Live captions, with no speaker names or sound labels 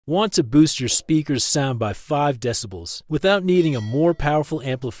Want to boost your speaker's sound by 5 decibels without needing a more powerful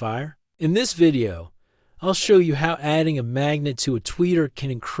amplifier? In this video, I'll show you how adding a magnet to a tweeter can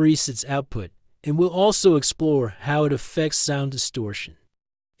increase its output, and we'll also explore how it affects sound distortion.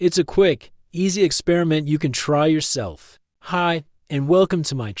 It's a quick, easy experiment you can try yourself. Hi, and welcome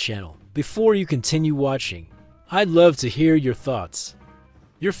to my channel. Before you continue watching, I'd love to hear your thoughts.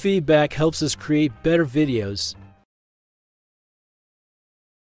 Your feedback helps us create better videos.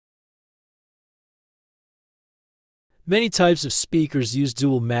 Many types of speakers use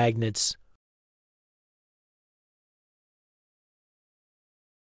dual magnets,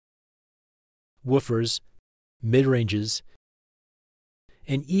 woofers, mid-ranges,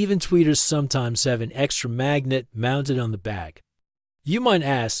 and even tweeters sometimes have an extra magnet mounted on the back. You might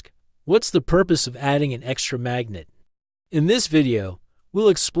ask, what's the purpose of adding an extra magnet? In this video, we'll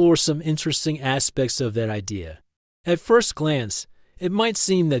explore some interesting aspects of that idea. At first glance, it might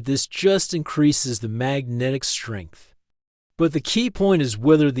seem that this just increases the magnetic strength. But the key point is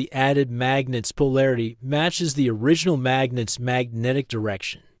whether the added magnet's polarity matches the original magnet's magnetic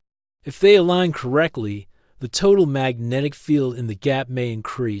direction. If they align correctly, the total magnetic field in the gap may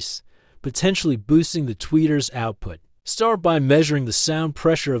increase, potentially boosting the tweeter's output. Start by measuring the sound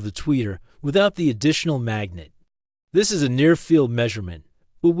pressure of the tweeter without the additional magnet. This is a near-field measurement,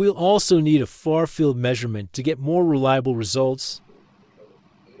 but we'll also need a far-field measurement to get more reliable results.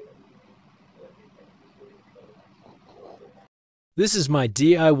 This is my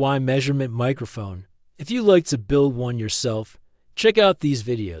DIY measurement microphone. If you'd like to build one yourself, check out these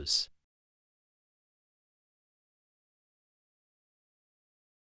videos.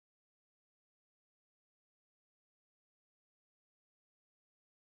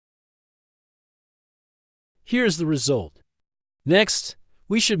 Here's the result. Next,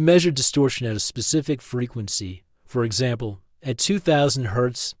 we should measure distortion at a specific frequency, for example, at 2000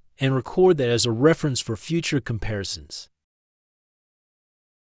 Hz, and record that as a reference for future comparisons.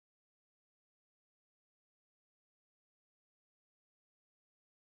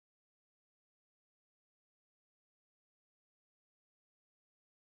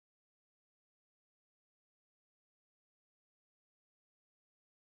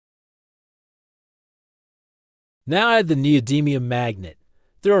 Now add the neodymium magnet.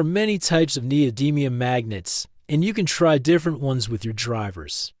 There are many types of neodymium magnets, and you can try different ones with your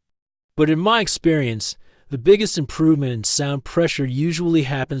drivers. But in my experience, the biggest improvement in sound pressure usually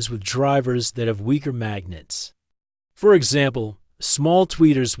happens with drivers that have weaker magnets. For example, small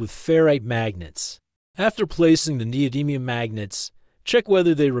tweeters with ferrite magnets. After placing the neodymium magnets, check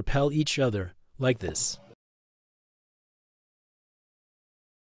whether they repel each other, like this.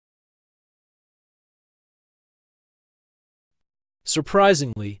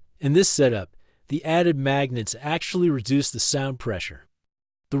 Surprisingly, in this setup, the added magnets actually reduce the sound pressure.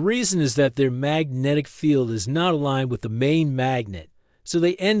 The reason is that their magnetic field is not aligned with the main magnet, so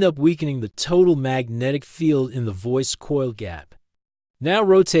they end up weakening the total magnetic field in the voice coil gap. Now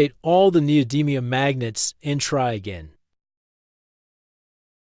rotate all the neodymium magnets and try again.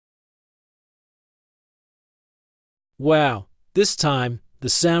 Wow, this time the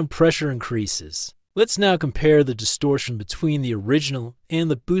sound pressure increases. Let's now compare the distortion between the original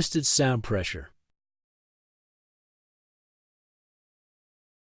and the boosted sound pressure.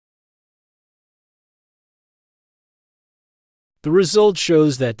 The result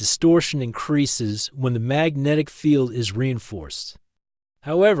shows that distortion increases when the magnetic field is reinforced.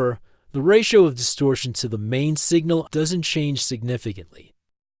 However, the ratio of distortion to the main signal doesn't change significantly.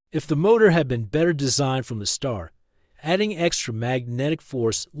 If the motor had been better designed from the start, adding extra magnetic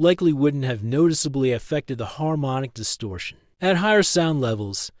force likely wouldn't have noticeably affected the harmonic distortion. At higher sound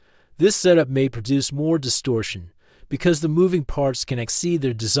levels, this setup may produce more distortion because the moving parts can exceed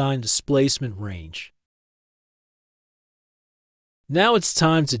their design displacement range. Now it's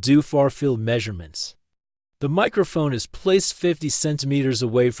time to do farfield measurements. The microphone is placed 50 centimeters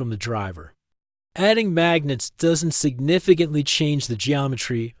away from the driver. Adding magnets doesn't significantly change the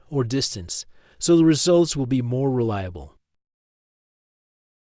geometry or distance, so the results will be more reliable.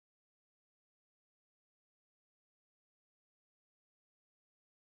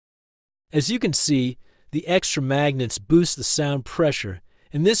 As you can see, the extra magnets boost the sound pressure,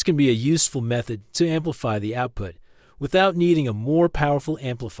 and this can be a useful method to amplify the output without needing a more powerful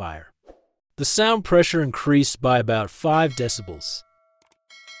amplifier. The sound pressure increased by about 5 decibels.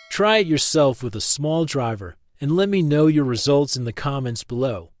 Try it yourself with a small driver and let me know your results in the comments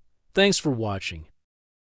below. Thanks for watching.